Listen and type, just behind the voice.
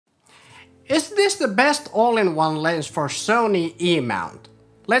Is this the best all-in-one lens for Sony E-Mount?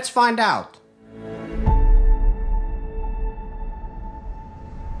 Let's find out.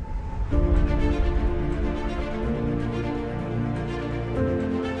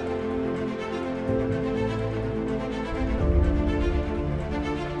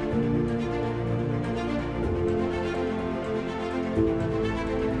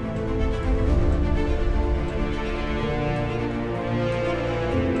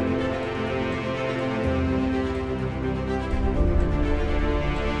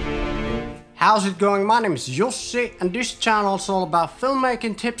 How's it going? My name is Jussi and this channel is all about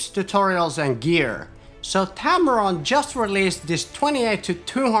filmmaking tips, tutorials and gear. So Tamron just released this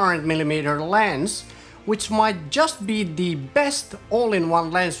 28-200mm lens, which might just be the best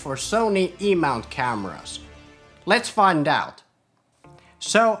all-in-one lens for Sony E-Mount cameras. Let's find out.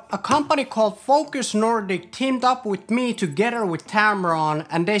 So a company called Focus Nordic teamed up with me together with Tamron,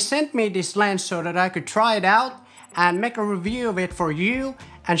 and they sent me this lens so that I could try it out and make a review of it for you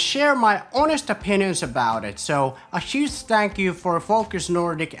and share my honest opinions about it. So a huge thank you for Focus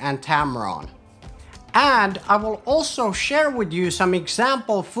Nordic and Tamron. And I will also share with you some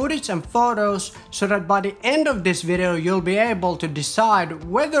example footage and photos so that by the end of this video you'll be able to decide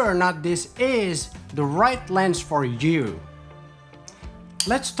whether or not this is the right lens for you.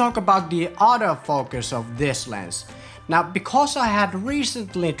 Let's talk about the autofocus of this lens. Now, because I had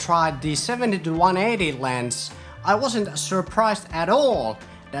recently tried the 70-180 lens, I wasn't surprised at all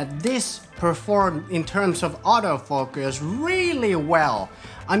that this performed in terms of autofocus really well.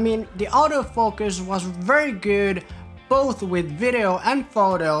 I mean, the autofocus was very good both with video and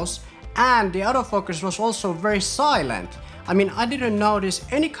photos, and the autofocus was also very silent. I mean, I didn't notice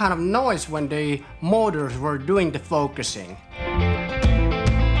any kind of noise when the motors were doing the focusing.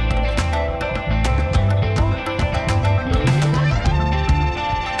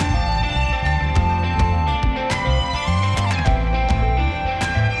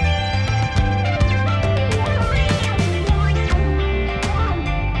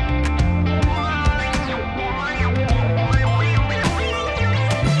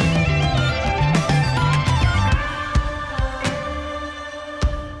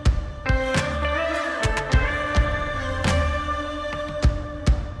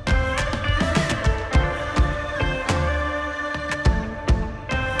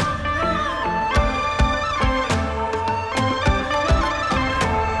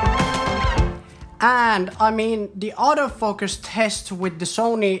 And I mean, the autofocus tests with the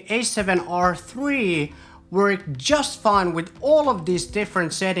Sony A7R III worked just fine with all of these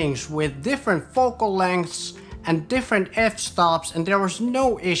different settings with different focal lengths and different f-stops, and there was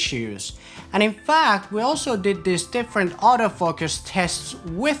no issues. And in fact, we also did these different autofocus tests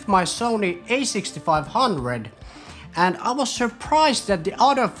with my Sony A6500, and I was surprised that the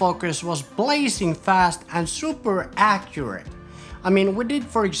autofocus was blazing fast and super accurate. I mean, we did,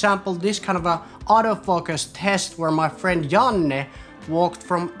 for example, this kind of a autofocus test where my friend Janne walked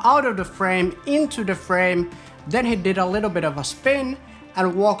from out of the frame into the frame, then he did a little bit of a spin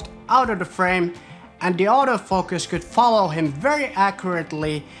and walked out of the frame, and the autofocus could follow him very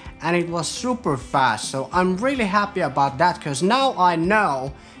accurately, and it was super fast. So I'm really happy about that, because now I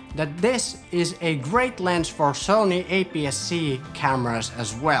know that this is a great lens for Sony APS-C cameras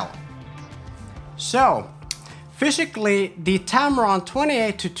as well. So physically, the Tamron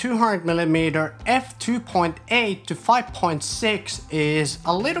 28-200mm f2.8 to 5.6 is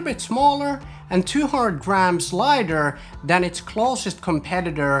a little bit smaller and 200 grams lighter than its closest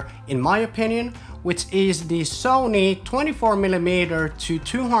competitor, in my opinion, which is the Sony 24mm to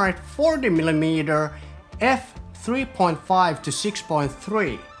 240mm f3.5 to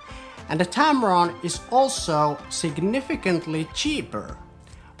 6.3. And the Tamron is also significantly cheaper.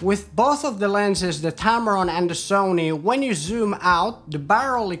 With both of the lenses, the Tamron and the Sony, when you zoom out, the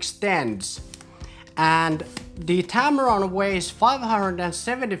barrel extends. And the Tamron weighs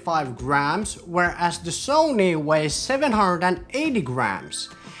 575 grams, whereas the Sony weighs 780 grams.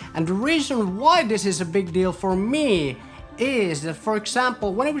 And the reason why this is a big deal for me is that, for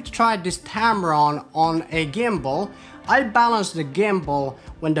example, when we tried this Tamron on a gimbal, I balanced the gimbal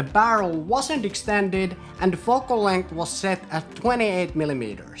when the barrel wasn't extended and the focal length was set at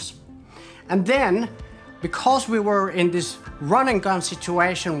 28mm. And then, because we were in this run and gun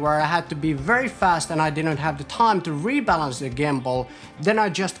situation where I had to be very fast and I didn't have the time to rebalance the gimbal, then I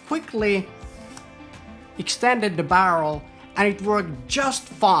just quickly extended the barrel and it worked just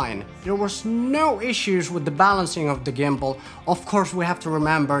fine. There was no issues with the balancing of the gimbal. Of course, we have to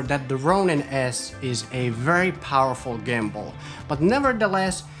remember that the Ronin S is a very powerful gimbal. But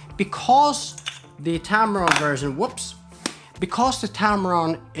nevertheless, because the Tamron version, because the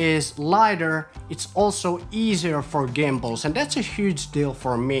Tamron is lighter, it's also easier for gimbals, and that's a huge deal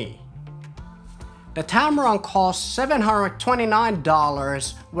for me. The Tamron costs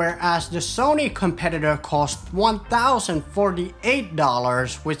 $729, whereas the Sony competitor costs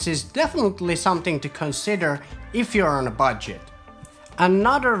 $1,048, which is definitely something to consider if you're on a budget.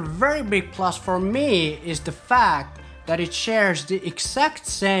 Another very big plus for me is the fact that it shares the exact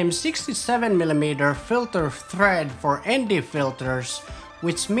same 67mm filter thread for ND filters,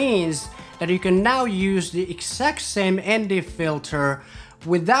 which means that you can now use the exact same ND filter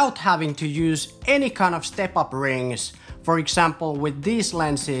without having to use any kind of step-up rings. For example, with these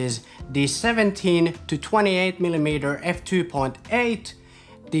lenses, the 17 to 28mm f2.8,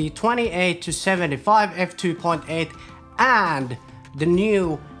 the 28 to 75 f2.8, and the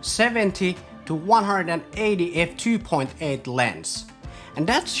new 70 to 180 f2.8 lens. And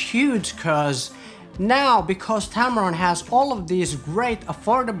that's huge because now, because Tamron has all of these great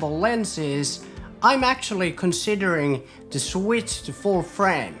affordable lenses, I'm actually considering to switch to full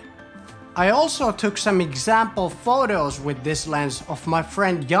frame. I also took some example photos with this lens of my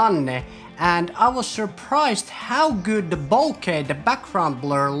friend Janne, and I was surprised how good the bokeh, the background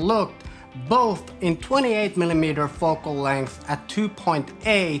blur, looked both in 28mm focal length at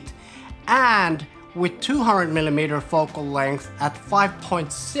 2.8 and with 200mm focal length at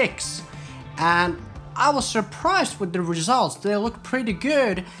 5.6, and I was surprised with the results. They look pretty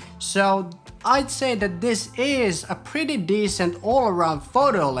good, so I'd say that this is a pretty decent all-around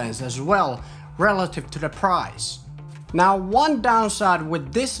photo lens as well, relative to the price. Now, one downside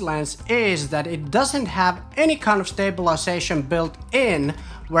with this lens is that it doesn't have any kind of stabilization built in,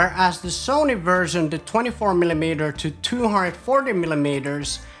 whereas the Sony version, the 24mm to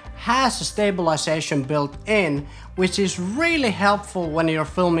 240mm, has a stabilization built in, which is really helpful when you're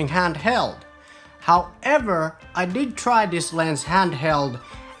filming handheld. However, I did try this lens handheld,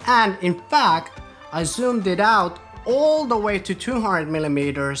 and in fact, I zoomed it out all the way to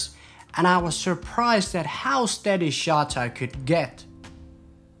 200mm, and I was surprised at how steady shots I could get.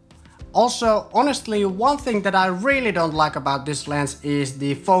 Also, honestly, one thing that I really don't like about this lens is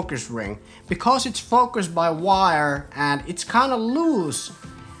the focus ring. Because it's focused by wire and it's kind of loose,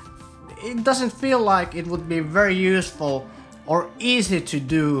 it doesn't feel like it would be very useful or easy to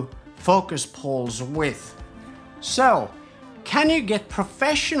do focus pulls with. So, can you get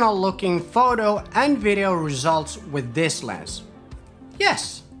professional looking photo and video results with this lens?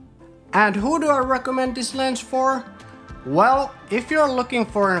 Yes. And who do I recommend this lens for? Well, if you're looking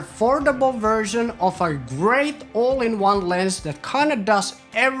for an affordable version of a great all-in-one lens that kind of does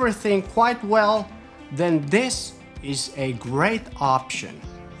everything quite well, then this is a great option.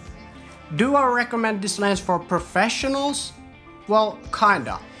 Do I recommend this lens for professionals? Well,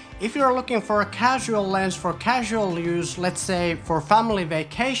 kinda. If you're looking for a casual lens for casual use, let's say for family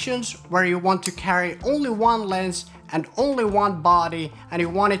vacations, where you want to carry only one lens and only one body, and you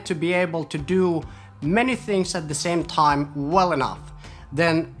want it to be able to do many things at the same time well enough,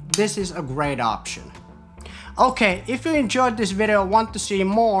 then this is a great option. Okay, if you enjoyed this video and want to see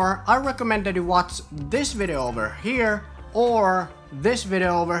more, I recommend that you watch this video over here or this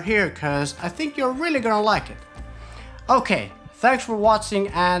video over here, because I think you're really gonna like it. Okay, thanks for watching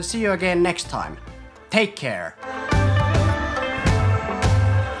and see you again next time. Take care.